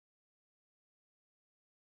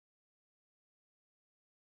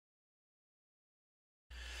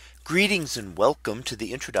Greetings and welcome to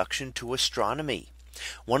the introduction to astronomy.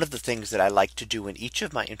 One of the things that I like to do in each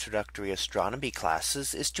of my introductory astronomy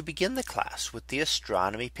classes is to begin the class with the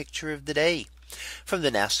astronomy picture of the day from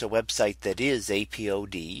the NASA website, that is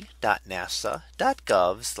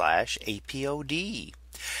apod.nasa.gov/apod.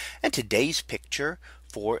 And today's picture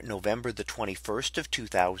for November the 21st of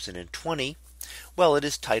 2020. Well, it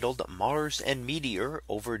is titled Mars and Meteor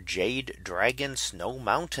over Jade Dragon Snow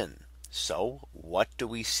Mountain. So what do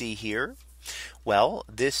we see here? Well,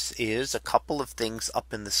 this is a couple of things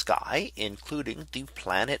up in the sky, including the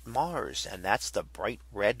planet Mars. And that's the bright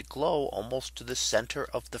red glow almost to the center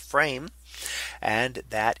of the frame. And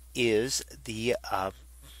that is the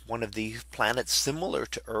one of the planets similar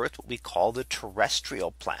to Earth, what we call the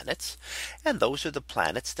terrestrial planets. And those are the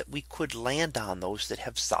planets that we could land on, those that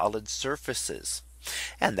have solid surfaces.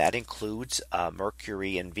 And that includes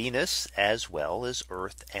Mercury and Venus, as well as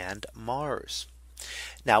Earth and Mars.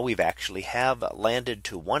 Now we've actually have landed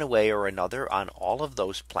to one way or another on all of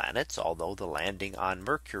those planets, although the landing on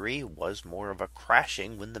Mercury was more of a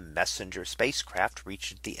crashing when the Messenger spacecraft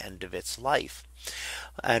reached the end of its life.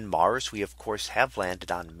 And Mars, we of course have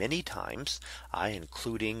landed on many times,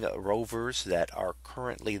 including rovers that are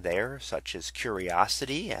currently there, such as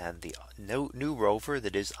Curiosity and the new rover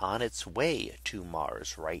that is on its way to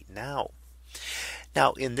Mars right now.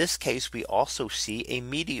 Now, in this case, we also see a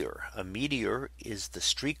meteor. A meteor is the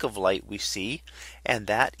streak of light we see, and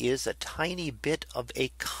that is a tiny bit of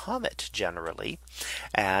a comet generally.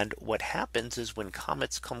 And what happens is when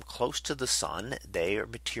comets come close to the sun, their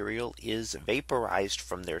material is vaporized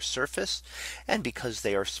from their surface. And because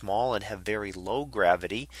they are small and have very low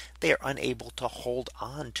gravity, they are unable to hold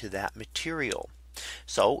on to that material.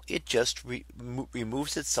 So it just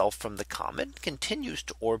removes itself from the comet, continues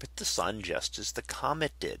to orbit the sun just as the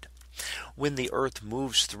comet did. When the Earth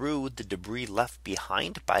moves through the debris left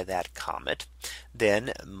behind by that comet,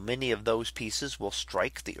 then many of those pieces will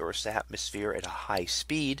strike the Earth's atmosphere at a high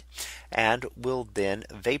speed and will then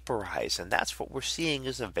vaporize. And that's what we're seeing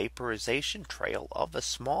is a vaporization trail of a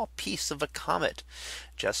small piece of a comet,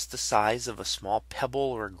 just the size of a small pebble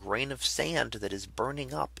or a grain of sand that is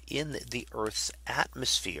burning up in the Earth's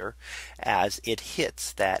atmosphere as it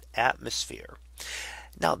hits that atmosphere.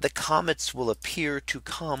 Now the comets will appear to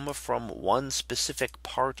come from one specific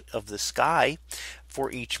part of the sky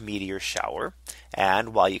for each meteor shower.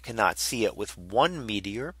 And while you cannot see it with one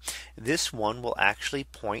meteor, this one will actually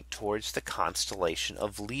point towards the constellation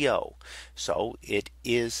of Leo. So it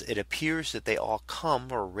appears that they all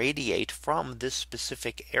come or radiate from this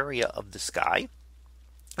specific area of the sky.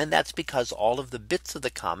 And that's because all of the bits of the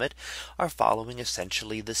comet are following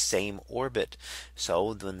essentially the same orbit.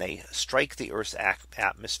 So when they strike the Earth's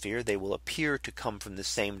atmosphere, they will appear to come from the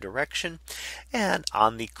same direction. And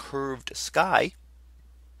on the curved sky,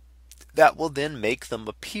 that will then make them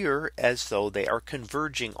appear as though they are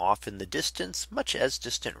converging off in the distance, much as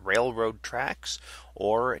distant railroad tracks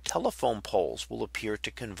or telephone poles will appear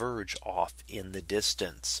to converge off in the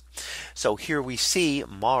distance. So here we see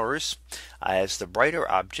Mars as the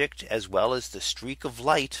brighter object, as well as the streak of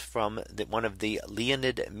light from one of the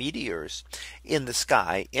Leonid meteors in the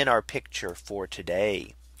sky in our picture for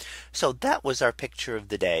today. So that was our picture of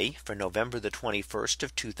the day for November the 21st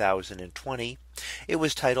of 2020. It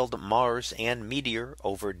was titled Mars and Meteor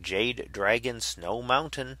over Jade Dragon Snow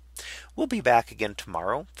Mountain. We'll be back again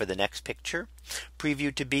tomorrow for the next picture,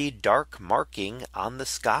 previewed to be dark marking on the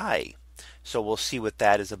sky. So we'll see what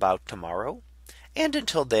that is about tomorrow. And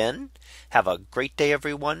until then, have a great day,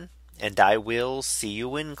 everyone, and I will see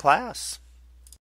you in class.